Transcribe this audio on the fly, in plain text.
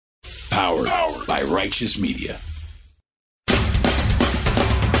Powered by Righteous Media.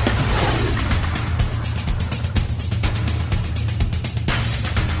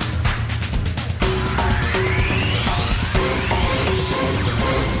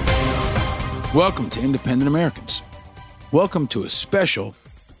 Welcome to Independent Americans. Welcome to a special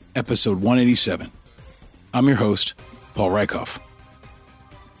episode 187. I'm your host, Paul Reichhoff.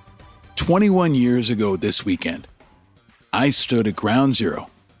 21 years ago this weekend, I stood at Ground Zero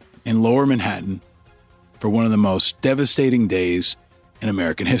in Lower Manhattan for one of the most devastating days in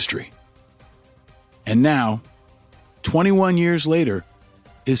American history. And now, 21 years later,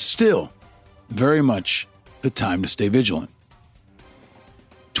 is still very much the time to stay vigilant.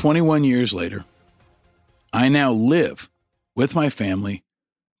 21 years later, I now live with my family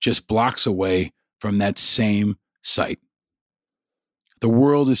just blocks away from that same site. The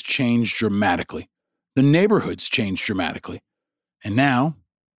world has changed dramatically. The neighborhood's changed dramatically. And now,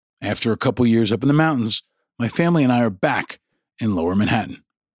 after a couple years up in the mountains, my family and I are back in Lower Manhattan.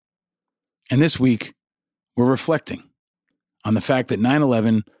 And this week, we're reflecting on the fact that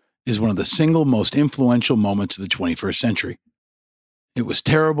 9/11 is one of the single most influential moments of the 21st century. It was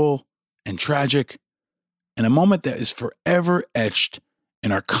terrible and tragic, and a moment that is forever etched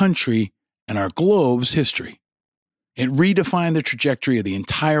in our country and our globe's history. It redefined the trajectory of the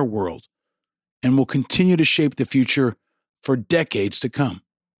entire world and will continue to shape the future for decades to come.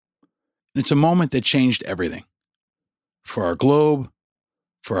 And it's a moment that changed everything. For our globe,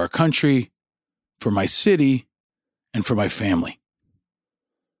 for our country, for my city, and for my family.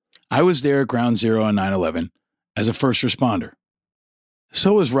 I was there at Ground Zero on 9/11 as a first responder.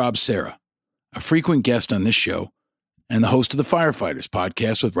 So was Rob Serra, a frequent guest on this show and the host of the Firefighters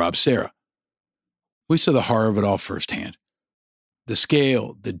podcast with Rob Serra. We saw the horror of it all firsthand. The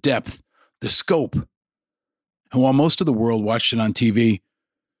scale, the depth, the scope. And while most of the world watched it on TV,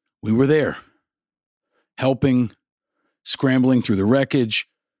 we were there, helping, scrambling through the wreckage,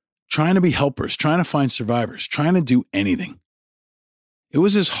 trying to be helpers, trying to find survivors, trying to do anything. It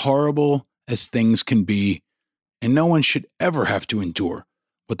was as horrible as things can be, and no one should ever have to endure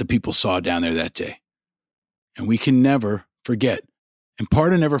what the people saw down there that day. And we can never forget. And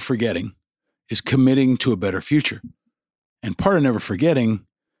part of never forgetting is committing to a better future. And part of never forgetting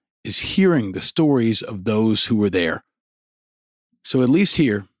is hearing the stories of those who were there. So at least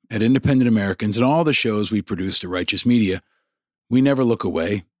here at Independent Americans and all the shows we produced at Righteous Media, we never look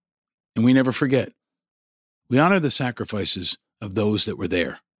away and we never forget. We honor the sacrifices of those that were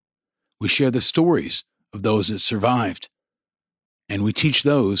there. We share the stories of those that survived. And we teach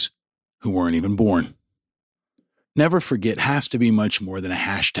those who weren't even born. Never forget has to be much more than a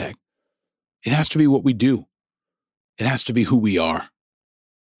hashtag. It has to be what we do. It has to be who we are.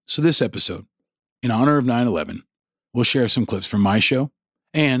 So this episode, in honor of 9/11, we'll share some clips from my show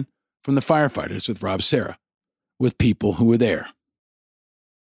and from the Firefighters with Rob Serra, with people who were there.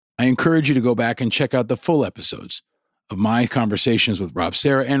 I encourage you to go back and check out the full episodes of my conversations with Rob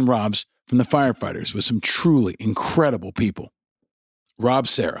Serra and Rob's from the Firefighters with some truly incredible people. Rob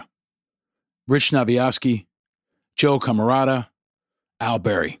Serra, Rich Naviaski, Joe Camarada, Al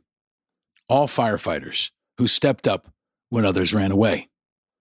Berry, all firefighters who stepped up when others ran away.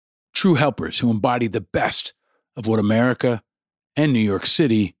 True helpers who embodied the best of what America and New York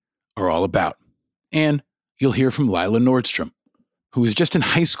City are all about. And you'll hear from Lila Nordstrom, who was just in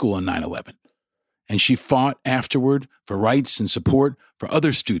high school on 9/11. And she fought afterward for rights and support for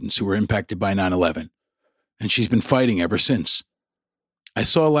other students who were impacted by 9/11. And she's been fighting ever since. I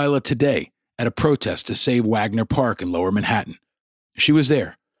saw Lila today at a protest to save Wagner Park in Lower Manhattan. She was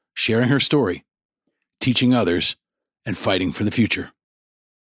there, sharing her story, teaching others, and fighting for the future.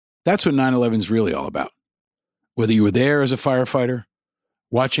 That's what 9/11 is really all about. Whether you were there as a firefighter,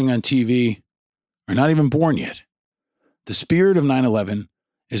 watching on TV, or not even born yet, the spirit of 9/11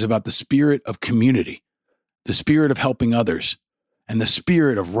 is about the spirit of community, the spirit of helping others, and the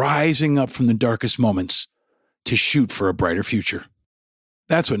spirit of rising up from the darkest moments to shoot for a brighter future.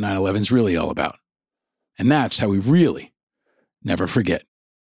 That's what 9/11 is really all about. And that's how we really never forget.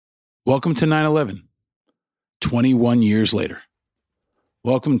 Welcome to 9/11, 21 years later.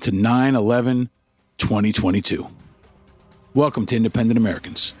 Welcome to 9/11, 2022. Welcome to Independent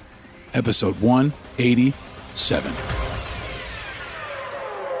Americans, episode 187.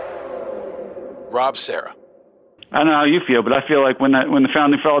 Rob Serra. I don't know how you feel, but I feel like when the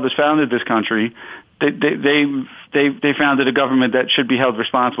founding fathers founded this country, they founded a government that should be held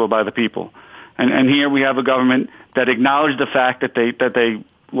responsible by the people. And here we have a government that acknowledged the fact that they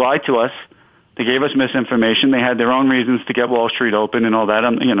lied to us. They gave us misinformation. They had their own reasons to get Wall Street open and all that.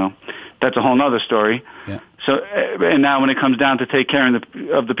 that's a whole nother story. Yeah. So, and now when it comes down to take care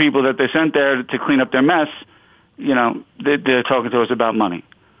of the people that they sent there to clean up their mess, they're talking to us about money.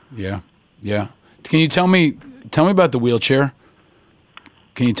 Yeah. Yeah. Can you tell me about the wheelchair?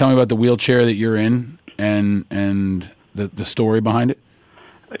 Can you tell me about the wheelchair that you're in and the story behind it?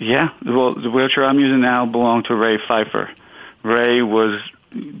 Yeah. Well, the wheelchair I'm using now belonged to Ray Pfeiffer. Ray was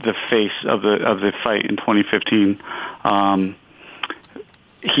the face of the fight in 2015.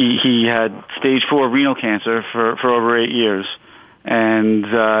 He had stage 4 renal cancer for over 8 years, and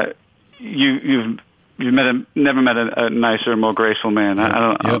you've never met a nicer, more graceful man. Yep.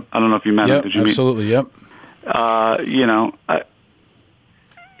 I don't know if you met him. Did you absolutely, meet? Yep.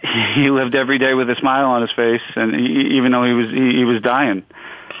 He lived every day with a smile on his face, and even though he was dying,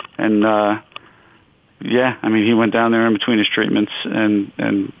 and he went down there in between his treatments, and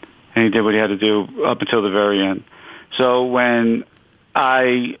he did what he had to do up until the very end. So when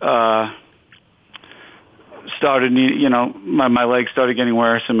I started, my legs started getting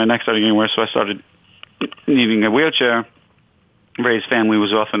worse and my neck started getting worse, so I started needing a wheelchair. Ray's family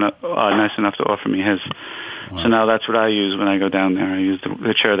was nice enough to offer me his. Wow. So now that's what I use when I go down there. I use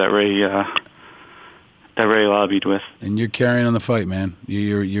the chair that Ray lobbied with. And you're carrying on the fight, man.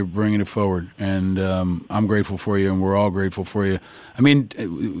 You're bringing it forward, and I'm grateful for you, and we're all grateful for you. I mean,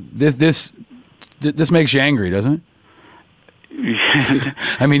 this makes you angry, doesn't it?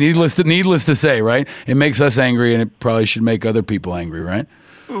 I mean, needless to say, right? It makes us angry, and it probably should make other people angry, right?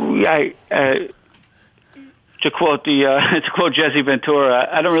 To quote Jesse Ventura,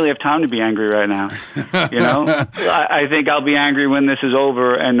 I don't really have time to be angry right now. I think I'll be angry when this is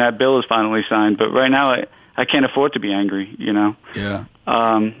over and that bill is finally signed. But right now, I can't afford to be angry. Yeah.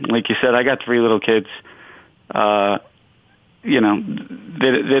 Like you said, I got 3 little kids. They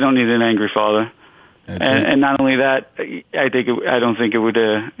don't need an angry father. And not only that, I don't think it would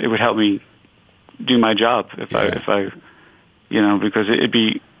help me do my job if I because it'd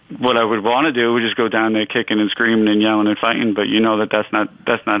be what I would want to do would just go down there kicking and screaming and yelling and fighting, but that's not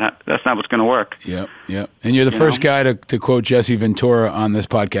what's going to work. Yep. And you're the first guy to quote Jesse Ventura on this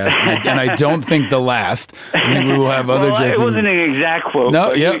podcast, and I don't think the last. I think we will have other. It wasn't an exact quote.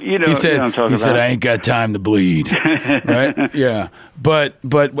 No, yeah. He said, "I ain't got time to bleed." Right? Yeah. But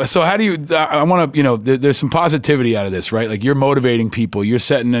so how do you? I want to. There's some positivity out of this, right? Like you're motivating people. You're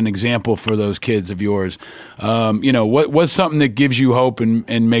setting an example for those kids of yours. What's something that gives you hope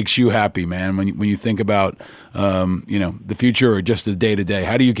and makes you happy, man? When you think about the future or just the day to day,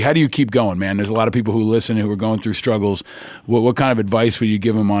 how do you keep going, man? There's a lot of people who listen who are going through struggles. What kind of advice would you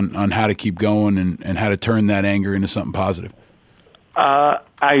give them on how to keep going and how to turn that anger into something positive?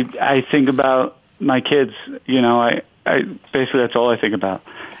 I think about my kids. I basically that's all I think about,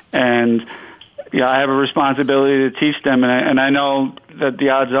 and I have a responsibility to teach them, and I know that the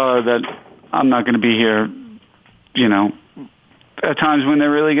odds are that I'm not going to be here, at times when they're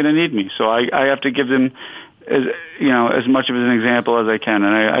really going to need me. So I have to give them as much of an example as I can,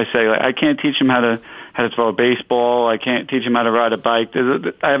 and I say I can't teach them how to throw a baseball. I can't teach them how to ride a bike.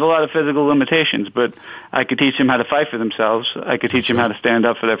 I have a lot of physical limitations, but I could teach them how to fight for themselves. I could teach them how to stand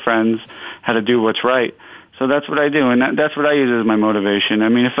up for their friends, how to do what's right. So that's what I do, and that's what I use as my motivation. I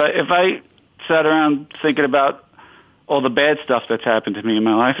mean, if I sat around thinking about all the bad stuff that's happened to me in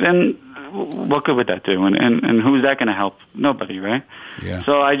my life, then what good would that do? And who's that going to help? Nobody, right? Yeah.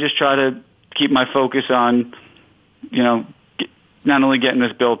 So I just try to keep my focus on, not only getting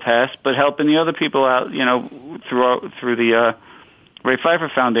this bill passed, but helping the other people out, through the Ray Pfeiffer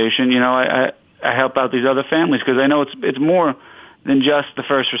Foundation. I help out these other families because I know it's more than just the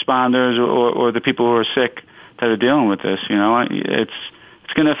first responders or the people who are sick that are dealing with this.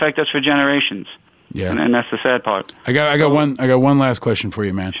 It's going to affect us for generations. Yeah, and that's the sad part. I got one last question for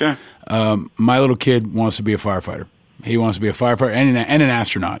you, man. Sure. My little kid wants to be a firefighter. He wants to be a firefighter and an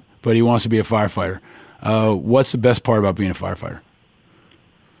astronaut, but he wants to be a firefighter. What's the best part about being a firefighter?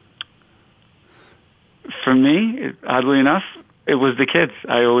 For me, oddly enough, it was the kids.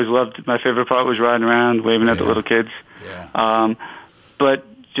 I always loved. My favorite part was riding around, waving at the little kids. Yeah. But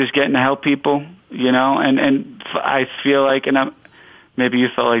just getting to help people, and I feel like, and maybe you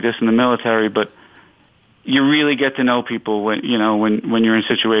felt like this in the military, but you really get to know people when you're in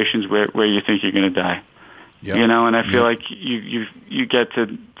situations where you think you're going to die. Yep. And I feel like you get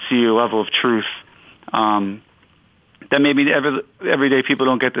to see a level of truth that maybe everyday people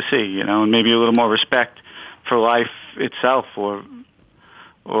don't get to see, and maybe a little more respect for life itself or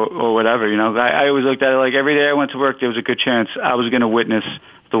whatever, I always looked at it like every day I went to work, there was a good chance I was going to witness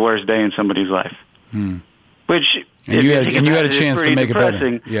the worst day in somebody's life. Which and you had a chance to make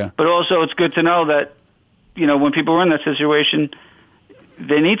depressing, it better. Yeah. But also it's good to know that, when people are in that situation,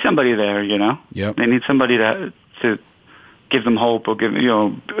 they need somebody there, you know. Yep. They need somebody to give them hope, or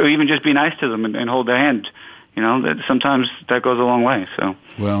or even just be nice to them and hold their hand. You know, that sometimes that goes a long way. So,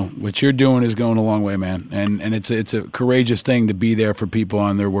 well, what you're doing is going a long way, man, and it's a courageous thing to be there for people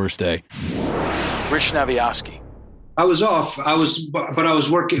on their worst day. Rich Navioski. I was off. I was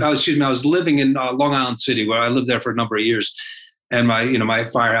working. I was living in Long Island City, where I lived there for a number of years, and my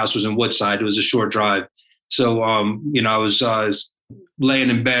firehouse was in Woodside. It was a short drive, so I was laying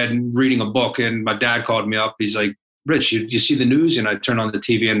in bed and reading a book, and my dad called me up. He's like, Rich, you see the news? And I turned on the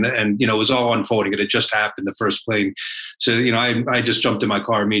TV and it was all unfolding. It had just happened, the first plane. So, I just jumped in my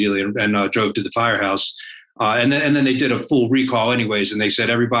car immediately and drove to the firehouse. And then they did a full recall anyways. And they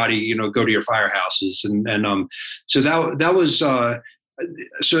said, everybody, go to your firehouses. So that was,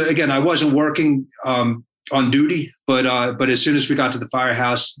 so again, I wasn't working on duty, but as soon as we got to the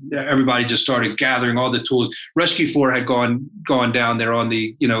firehouse, everybody just started gathering all the tools. Rescue 4 had gone down there on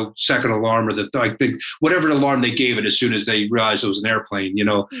the second alarm, or whatever alarm they gave it as soon as they realized it was an airplane.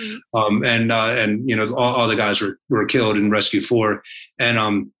 All the guys were killed in Rescue 4,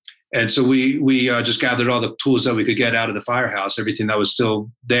 and so we just gathered all the tools that we could get out of the firehouse, everything that was still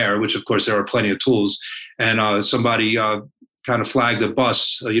there, which of course there were plenty of tools, and somebody kind of flagged a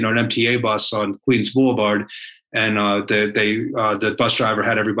bus, an MTA bus on Queens Boulevard, and the bus driver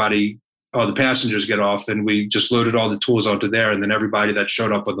had all the passengers get off, and we just loaded all the tools onto there, and then everybody that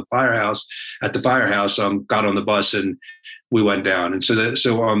showed up at the firehouse got on the bus, and we went down. And so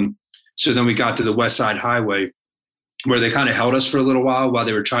then we got to the West Side Highway, where they kind of held us for a little while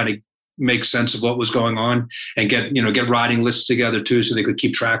they were trying to make sense of what was going on and get riding lists together too, so they could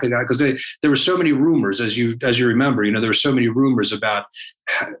keep track of that. Because there were so many rumors, as you remember, there were so many rumors about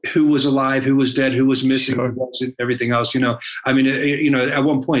who was alive, who was dead, who was missing, Sure. who wasn't, everything else. At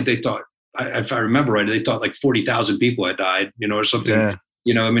one point they thought, if I remember right, they thought like 40,000 people had died, or something. Yeah.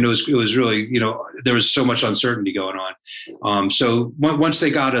 It was really, there was so much uncertainty going on. So once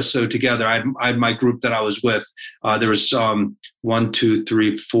they got us together, I had my group that I was with. There was 1, 2,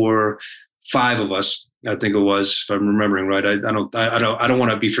 3, 4, 5 of us. I think it was, if I'm remembering right. I don't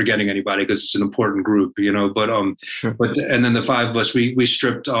want to be forgetting anybody, because it's an important group, Sure. And then the 5 of us, we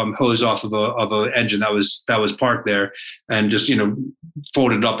stripped hose off of a engine that was parked there, and just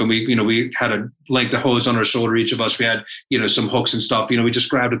folded up, and we had a length of hose on our shoulder, each of us. We had some hooks and stuff. We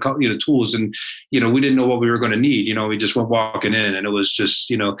just grabbed a couple tools, and we didn't know what we were going to need. We just went walking in, and it was just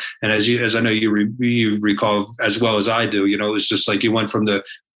and as I know you recall as well as I do, it was just like you went from the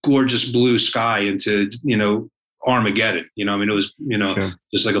gorgeous blue sky into Armageddon. It was Sure.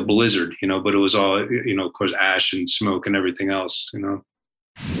 just like a blizzard, but it was all of course ash and smoke and everything else.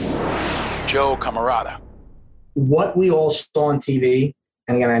 Joe Camarada. What we all saw on TV,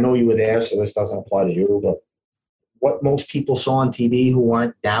 and again, I know you were there, so this doesn't apply to you, but what most people saw on TV who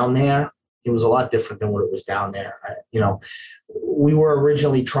weren't down there, it was a lot different than what it was down there. We were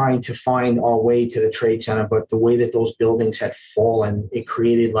originally trying to find our way to the Trade Center, but the way that those buildings had fallen, it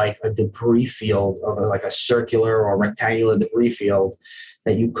created like a debris field, of like a circular or rectangular debris field,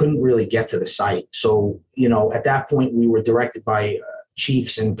 that you couldn't really get to the site. So, at that point, we were directed by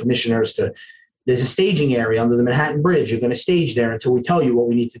chiefs and commissioners there's a staging area under the Manhattan Bridge. You're going to stage there until we tell you what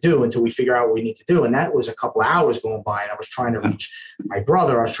we need to do, until we figure out what we need to do. And that was a couple of hours going by, and I was trying to reach my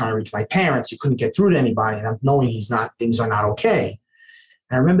brother. I was trying to reach my parents. You couldn't get through to anybody, and I'm knowing things are not okay.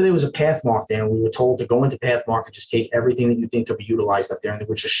 And I remember there was a path mark there, and we were told to go into path mark and just take everything that you think could be utilized up there. And there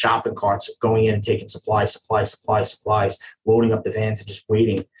were just shopping carts going in and taking supplies, loading up the vans and just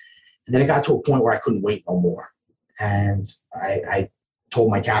waiting. And then it got to a point where I couldn't wait no more. And I told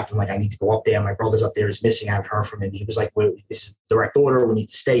my captain, I need to go up there. My brother's up there, is missing. I haven't heard from him. He was like, this is direct order. We need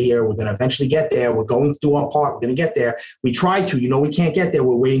to stay here. We're going to eventually get there. We're going to do our part. We're going to get there. We tried to, we can't get there.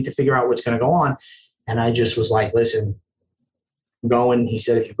 We're waiting to figure out what's going to go on. And I just was like, listen, I'm going. He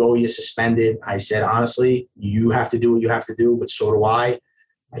said, if you go, you're suspended. I said, honestly, you have to do what you have to do, but so do I.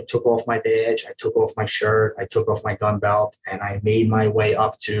 I took off my badge. I took off my shirt. I took off my gun belt, and I made my way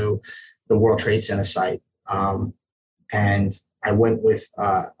up to the World Trade Center site. And I went with,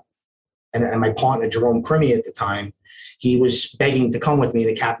 and my partner, Jerome Crimmy at the time, he was begging to come with me.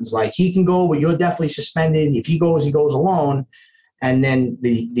 The captain's like, he can go, but you're definitely suspended. If he goes alone. And then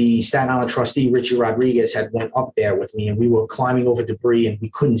the Staten Island trustee, Richie Rodriguez, had went up there with me, and we were climbing over debris, and we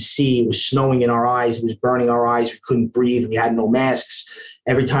couldn't see. It was snowing in our eyes. It was burning our eyes. We couldn't breathe. We had no masks.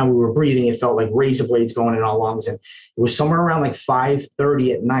 Every time we were breathing, it felt like razor blades going in our lungs. And it was somewhere around like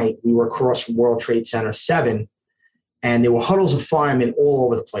 5:30 at night. We were across from World Trade Center 7, and there were huddles of firemen all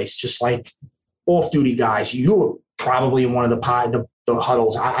over the place, just like off-duty guys. You were probably in one of the the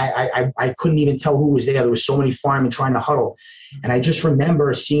huddles. I couldn't even tell who was there. There was so many firemen trying to huddle. And I just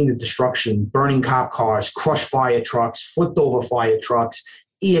remember seeing the destruction, burning cop cars, crushed fire trucks, flipped over fire trucks,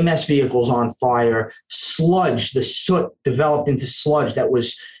 EMS vehicles on fire, sludge, the soot developed into sludge that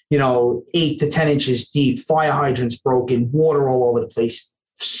was, 8 to 10 inches deep, fire hydrants broken, water all over the place,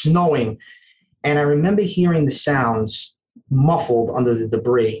 snowing. And I remember hearing the sounds muffled under the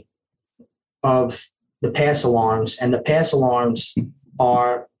debris of the pass alarms. And the pass alarms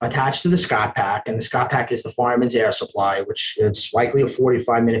are attached to the Scott pack. And the Scott pack is the fireman's air supply, which it's likely a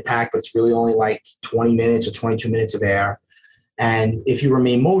 45-minute pack, but it's really only like 20 minutes or 22 minutes of air. And if you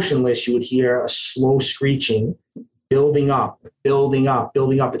remain motionless, you would hear a slow screeching, building up until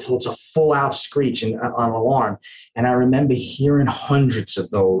it's a full-out screech on an alarm. And I remember hearing hundreds of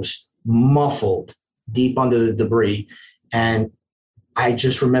those muffled deep under the debris. And I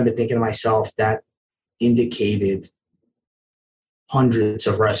just remember thinking to myself, that indicated hundreds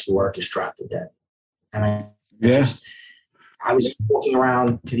of rescue workers trapped to death. And I was walking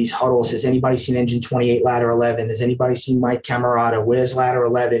around to these huddles. Has anybody seen Engine 28 Ladder 11? Has anybody seen Mike Camerata? Where's Ladder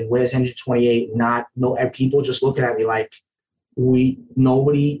 11? Where's Engine 28? And people just looking at me like,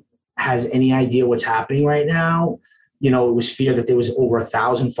 nobody has any idea what's happening right now. It was fear that there was over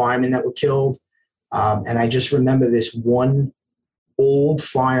 1,000 firemen that were killed. And I just remember this one old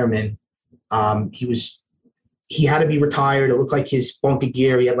fireman. He had to be retired. It looked like his bunker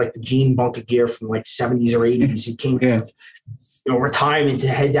gear. He had like the jean bunker gear from like 70s or 80s. He came from retirement to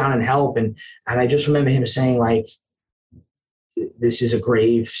head down and help. And I just remember him saying, like, this is a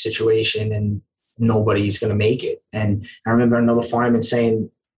grave situation and nobody's going to make it. And I remember another fireman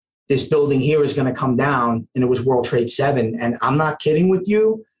saying, this building here is going to come down. And it was World Trade 7. And I'm not kidding with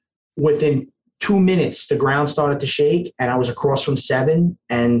you. Within 2 minutes, the ground started to shake, and I was across from 7,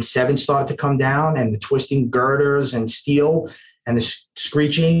 and 7 started to come down, and the twisting girders and steel and the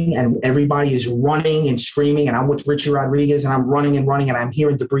screeching, and everybody is running and screaming, and I'm with Richie Rodriguez, and I'm running, and I'm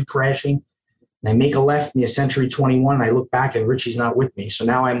hearing debris crashing. And I make a left in the Century 21, and I look back, and Richie's not with me. So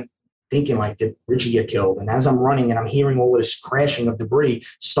now I'm thinking, like, did Richie get killed? And as I'm running and I'm hearing all this crashing of debris,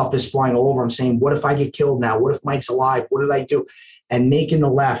 stuff is flying all over, I'm saying, what if I get killed now? What if Mike's alive? What did I do? And making the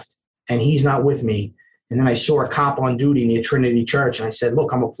left, and he's not with me. And then I saw a cop on duty near Trinity Church, and I said,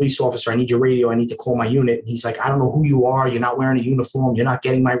 look, I'm a police officer. I need your radio. I need to call my unit. And he's like, I don't know who you are. You're not wearing a uniform. You're not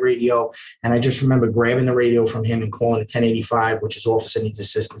getting my radio. And I just remember grabbing the radio from him and calling a 1085, which is officer needs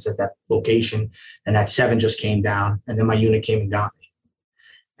assistance at that location. And that 7 just came down. And then my unit came and got me.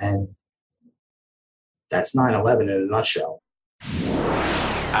 And that's 9/11 in a nutshell.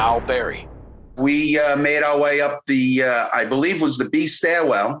 Al Berry. We made our way up the, I believe was the B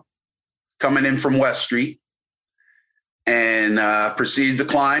stairwell, coming in from West Street, and proceeded to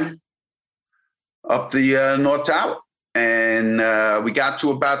climb up the North Tower. And we got to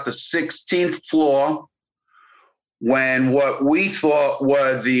about the 16th floor when what we thought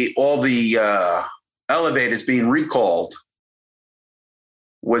were all the elevators being recalled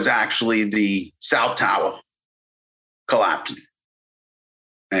was actually the South Tower collapsing.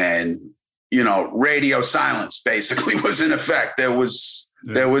 And, radio silence basically was in effect. There was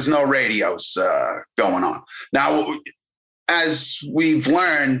no radios going on. Now, as we've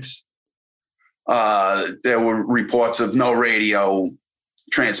learned, there were reports of no radio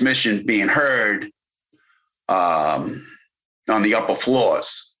transmission being heard on the upper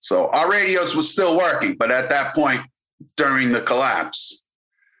floors. So our radios were still working, but at that point, during the collapse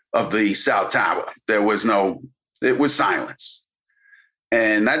of the South Tower, it was silence.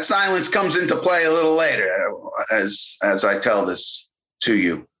 And that silence comes into play a little later as I tell this to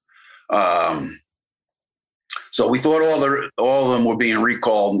you. So we thought all of them were being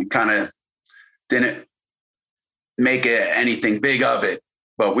recalled, and we kind of didn't make anything big of it.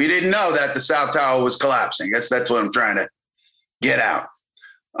 But we didn't know that the South Tower was collapsing. I guess that's what I'm trying to get out.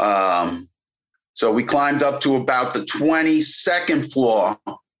 So we climbed up to about the 22nd floor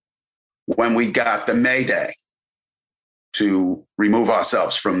when we got the Mayday to remove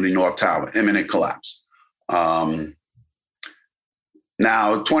ourselves from the North Tower, imminent collapse. Now,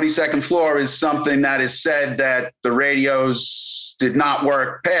 22nd floor is something that is said that the radios did not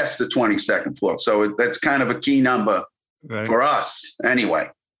work past the 22nd floor. So that's kind of a key number for us anyway,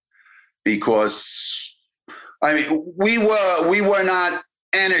 because we were not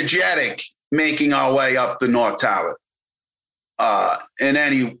energetic making our way up the North Tower in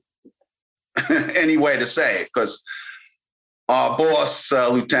any way to say it, because our boss,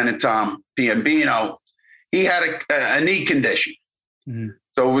 Lieutenant Tom Piombino, he had a knee condition. Mm-hmm.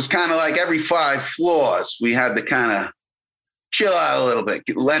 So it was kind of like every 5 floors, we had to kind of chill out a little bit,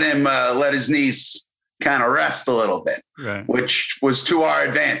 let his knees, kind of rest a little bit, right, which was to our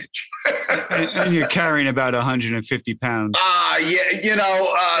advantage. and you're carrying about 150 pounds. Yeah,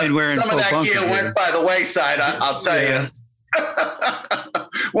 and wearing some of that gear went by the wayside, I'll tell you.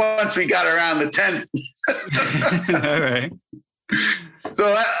 Once we got around the tent. All right.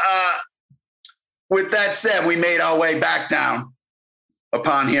 So with that said, we made our way back down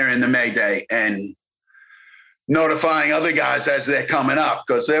upon hearing the Mayday and notifying other guys as they're coming up,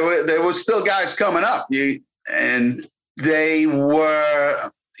 because there were still guys coming up. And they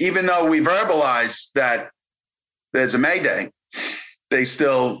were, even though we verbalized that there's a Mayday, they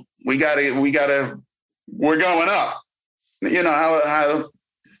still, we're going up. You know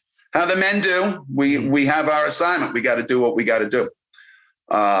how the men do. We have our assignment. We got to do what we got to do.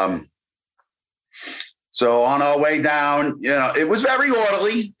 So on our way down, it was very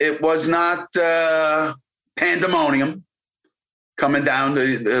orderly. It was not pandemonium coming down.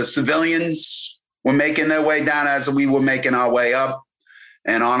 The civilians were making their way down as we were making our way up.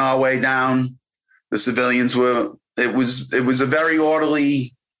 And on our way down, the civilians it was a very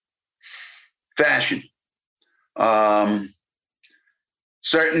orderly fashion.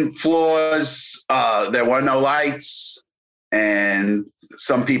 Certain floors, there were no lights, and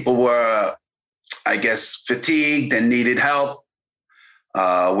some people were, I guess, fatigued and needed help,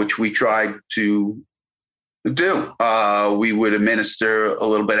 which we tried to do. We would administer a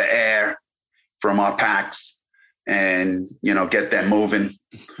little bit of air from our packs and, get them moving.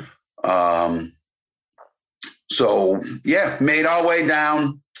 So, yeah, made our way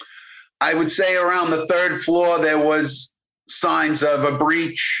down. I would say around the third floor, there was signs of a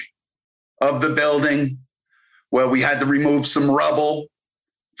breach of the building where we had to remove some rubble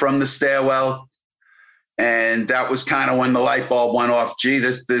from the stairwell. And that was kind of when the light bulb went off. Gee,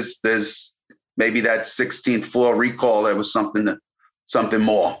 there's maybe that 16th floor recall. There was something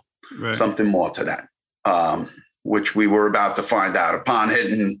more, right, something more to that, which we were about to find out. Upon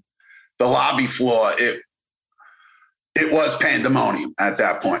hitting the lobby floor, it was pandemonium at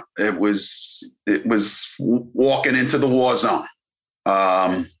that point. It was walking into the war zone.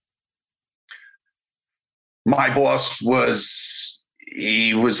 My boss was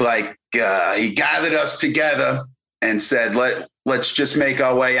like, he gathered us together and said, let's just make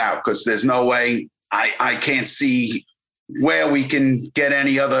our way out, because there's no way, I can't see where we can get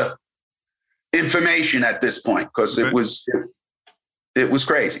any other information at this point, because it was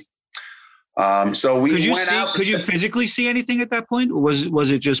crazy. So we went out. Could you physically see anything at that point? Or was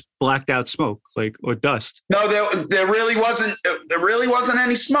it just blacked out smoke, or dust? No, there really wasn't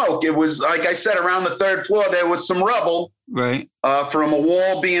any smoke. It was, like I said, around the third floor, there was some rubble, right, from a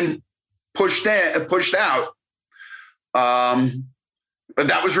wall being pushed out. But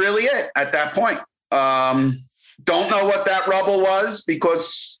that was really it at that point. Don't know what that rubble was,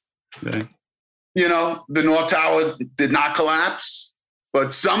 because, right, the North Tower did not collapse,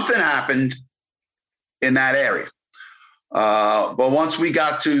 but something happened in that area. But once we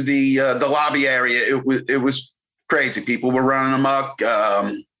got to the lobby area, it was crazy. People were running amok.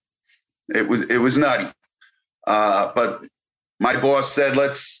 It was nutty. But my boss said,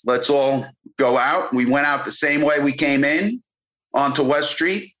 let's all go out. We went out the same way we came in, onto West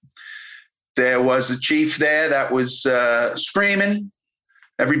Street. There was a chief there that was screaming,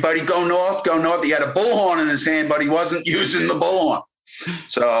 "Everybody go north, go north." He had a bullhorn in his hand, but he wasn't using the bullhorn.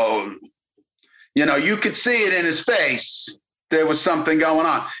 So, you could see it in his face. There was something going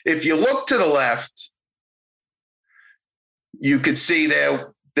on. If you look to the left, you could see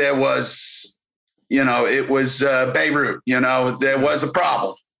there was, it was Beirut. There was a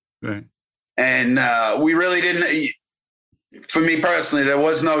problem. right, And we really didn't, for me personally, there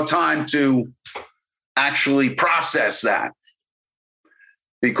was no time to actually process that.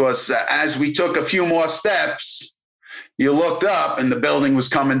 Because as we took a few more steps, you looked up and the building was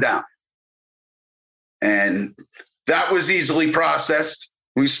coming down. And that was easily processed.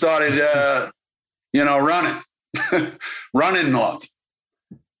 We started, running, running north.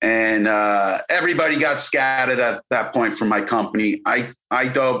 And everybody got scattered at that point from my company. I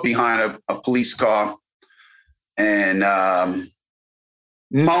dove behind a police car. And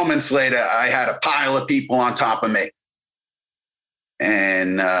moments later, I had a pile of people on top of me.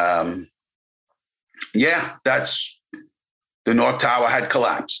 And the North Tower had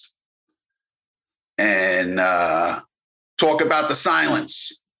collapsed. And talk about the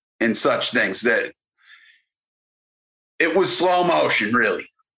silence and such things, that it was slow motion, really,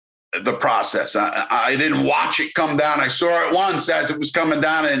 the process. I didn't watch it come down. I saw it once as it was coming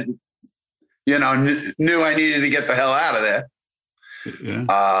down and, knew I needed to get the hell out of there.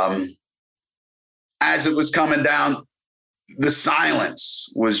 yeah, As it was coming down, the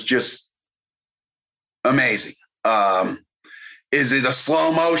silence was just amazing. Is it a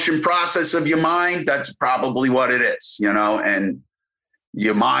slow motion process of your mind? That's probably what it is, and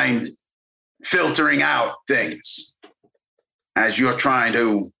your mind filtering out things as you're trying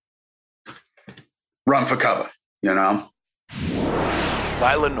to run for cover, Lila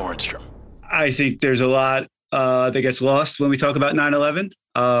Nordstrom. I think there's a lot that gets lost when we talk about 9/11.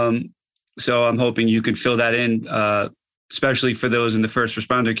 So I'm hoping you can fill that in, especially for those in the first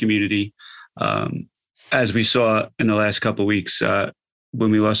responder community. As we saw in the last couple of weeks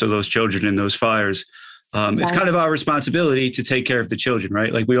when we lost all those children in those fires, it's kind of our responsibility to take care of the children,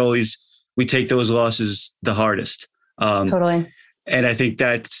 right? Like we take those losses the hardest. Totally. And I think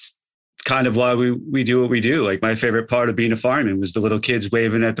that's kind of why we do what we do. Like my favorite part of being a fireman was the little kids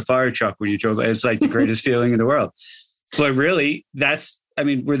waving at the fire truck when you drove. It's like the greatest feeling in the world. But really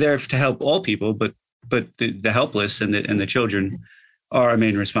we're there to help all people, but the helpless and the children are our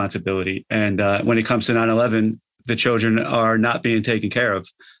main responsibility. And when it comes to 9/11, the children are not being taken care of,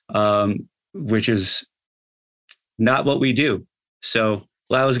 which is not what we do. So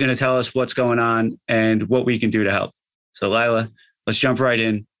Lila's going to tell us what's going on and what we can do to help. So Lila, let's jump right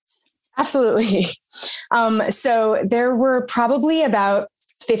in. Absolutely. So there were probably about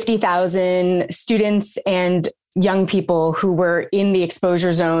 50,000 students and young people who were in the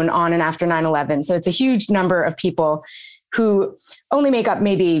exposure zone on and after 9/11. So it's a huge number of people who only make up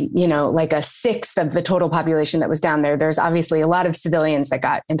maybe, like a sixth of the total population that was down there. There's obviously a lot of civilians that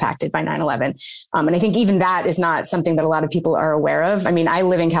got impacted by 9/11. And I think even that is not something that a lot of people are aware of. I mean, I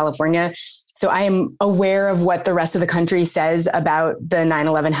live in California, so I am aware of what the rest of the country says about the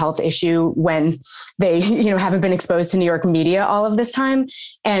 9/11 health issue when they, haven't been exposed to New York media all of this time.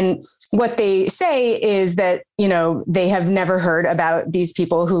 And what they say is that, they have never heard about these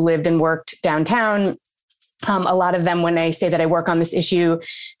people who lived and worked downtown. A lot of them, when I say that I work on this issue,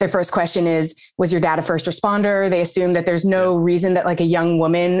 their first question is, was your dad a first responder? They assume that there's no reason that like a young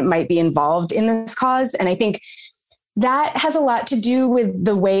woman might be involved in this cause. And I think that has a lot to do with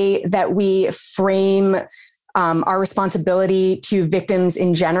the way that we frame our responsibility to victims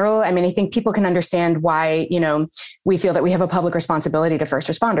in general. I mean, I think people can understand why, we feel that we have a public responsibility to first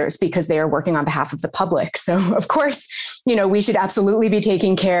responders because they are working on behalf of the public. So of course, we should absolutely be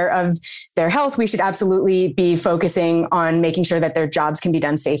taking care of their health. We should absolutely be focusing on making sure that their jobs can be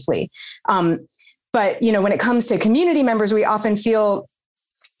done safely. But, when it comes to community members, we often feel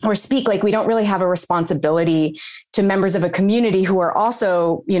or speak like we don't really have a responsibility to members of a community who are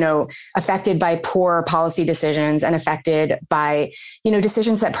also, affected by poor policy decisions and affected by,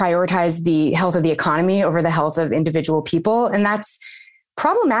 decisions that prioritize the health of the economy over the health of individual people. And that's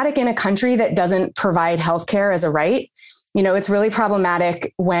problematic in a country that doesn't provide healthcare as a right. It's really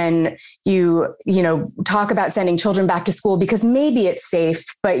problematic when you talk about sending children back to school because maybe it's safe,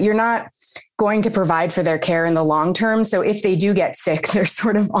 but you're not going to provide for their care in the long term. So if they do get sick, they're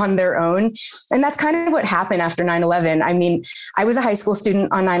sort of on their own. And that's kind of what happened after 9/11. I mean, I was a high school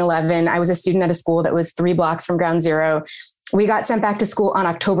student on 9/11. I was a student at a school that was 3 blocks from Ground Zero. We got sent back to school on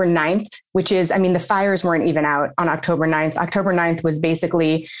October 9th, which is, the fires weren't even out on October 9th. October 9th was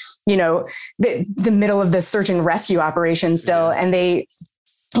basically, the middle of the search and rescue operation still. And they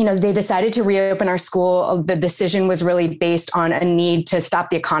decided to reopen our school. The decision was really based on a need to stop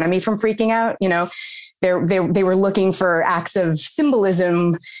the economy from freaking out. They were looking for acts of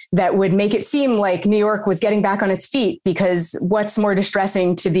symbolism that would make it seem like New York was getting back on its feet, because what's more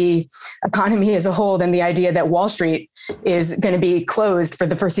distressing to the economy as a whole than the idea that Wall Street is going to be closed for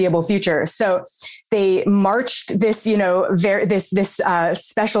the foreseeable future. So they marched this,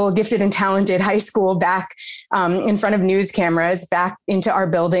 special gifted and talented high school back in front of news cameras, back into our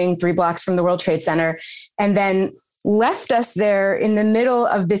building 3 blocks from the World Trade Center, and then left us there in the middle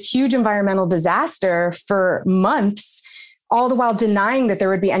of this huge environmental disaster for months, all the while denying that there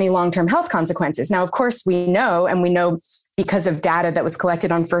would be any long-term health consequences. Now, of course, we know because of data that was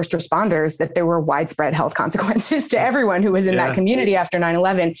collected on first responders, that there were widespread health consequences to everyone who was in that community after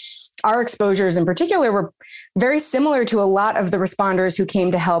 9/11. Our exposures in particular were very similar to a lot of the responders who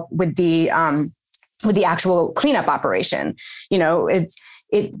came to help with the actual cleanup operation.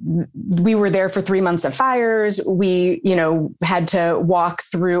 We were there for 3 months of fires. We, had to walk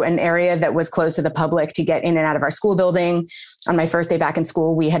through an area that was closed to the public to get in and out of our school building. On my first day back in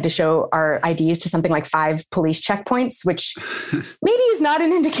school, we had to show our IDs to something like 5 police checkpoints, which maybe is not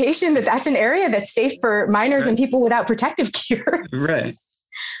an indication that that's an area that's safe for minors and people without protective gear. Right.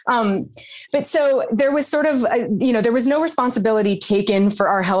 But so there was sort of, there was no responsibility taken for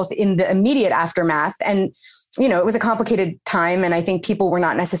our health in the immediate aftermath. And, it was a complicated time. And I think people were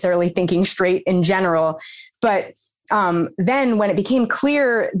not necessarily thinking straight in general. But then when it became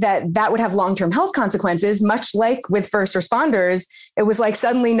clear that that would have long-term health consequences, much like with first responders, it was like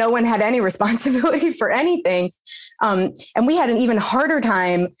suddenly no one had any responsibility for anything. And we had an even harder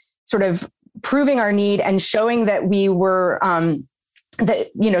time sort of proving our need and showing that we were,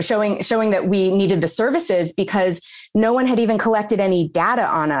 showing that we needed the services, because no one had even collected any data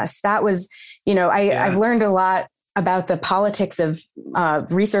on us. That was, I've learned a lot about the politics of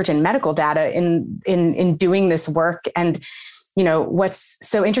research and medical data in doing this work. And, what's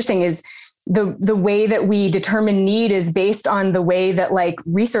so interesting is the way that we determine need is based on the way that like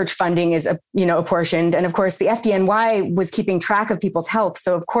research funding is, apportioned. And of course, the FDNY was keeping track of people's health.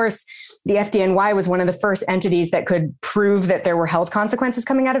 So of course, the FDNY was one of the first entities that could prove that there were health consequences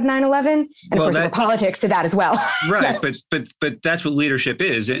coming out of 9/11. And of course, there were politics to that as well. Right. But that's what leadership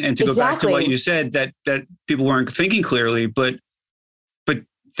is. And to go back to what you said, that people weren't thinking clearly, but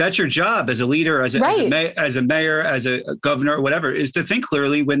that's your job as a leader, as a mayor, as a governor, or whatever, is to think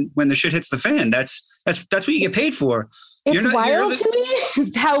clearly when the shit hits the fan. That's what you get paid for. It's wild to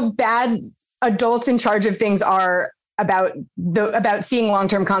me how bad adults in charge of things are about seeing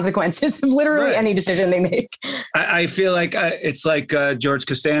long-term consequences of literally any decision they make. I feel like it's like George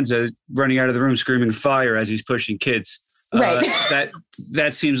Costanza running out of the room screaming fire as he's pushing kids. Right.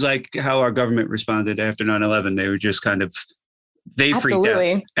 That seems like how our government responded after 9/11. They were just kind of, they freaked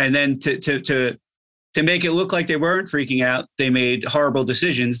out. And then to make it look like they weren't freaking out, they made horrible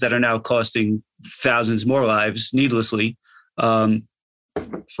decisions that are now costing thousands more lives needlessly,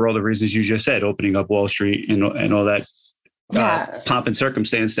 for all the reasons you just said, opening up Wall Street and all that pomp and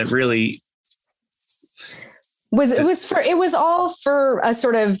circumstance that really it was all for a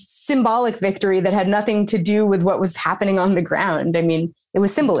sort of symbolic victory that had nothing to do with what was happening on the ground. I mean, it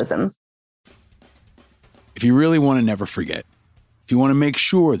was symbolism. If you really want to never forget, if you want to make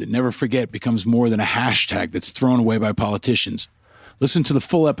sure that never forget becomes more than a hashtag that's thrown away by politicians, listen to the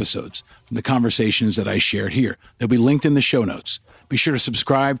full episodes from the conversations that I shared here. They'll be linked in the show notes. Be sure to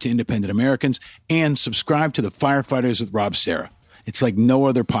subscribe to Independent Americans and subscribe to the Firefighters with Rob Serra. It's like no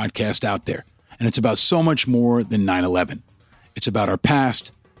other podcast out there. And it's about so much more than 9/11. It's about our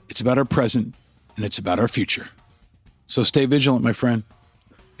past, it's about our present, and it's about our future. So stay vigilant, my friend,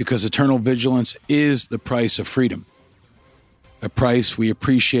 because eternal vigilance is the price of freedom. A price we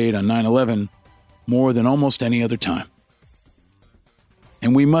appreciate on 9/11 more than almost any other time.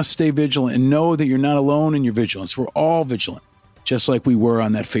 And we must stay vigilant and know that you're not alone in your vigilance. We're all vigilant, just like we were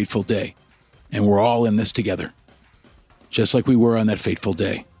on that fateful day. And we're all in this together, just like we were on that fateful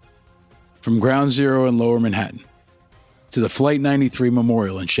day. From Ground Zero in Lower Manhattan, to the Flight 93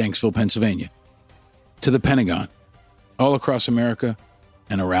 Memorial in Shanksville, Pennsylvania, to the Pentagon, all across America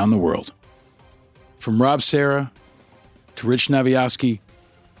and around the world. From Rob Serra, to Rich Naviaski,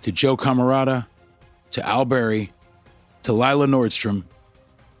 to Joe Camarada, to Al Berry, to Lila Nordstrom,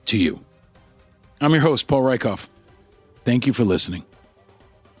 to you. I'm your host, Paul Rieckhoff. Thank you for listening.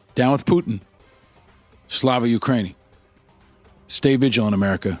 Down with Putin. Slava Ukraini. Stay vigilant,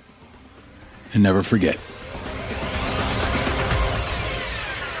 America. And never forget.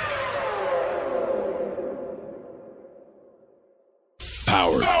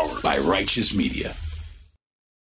 Powered by Righteous Media.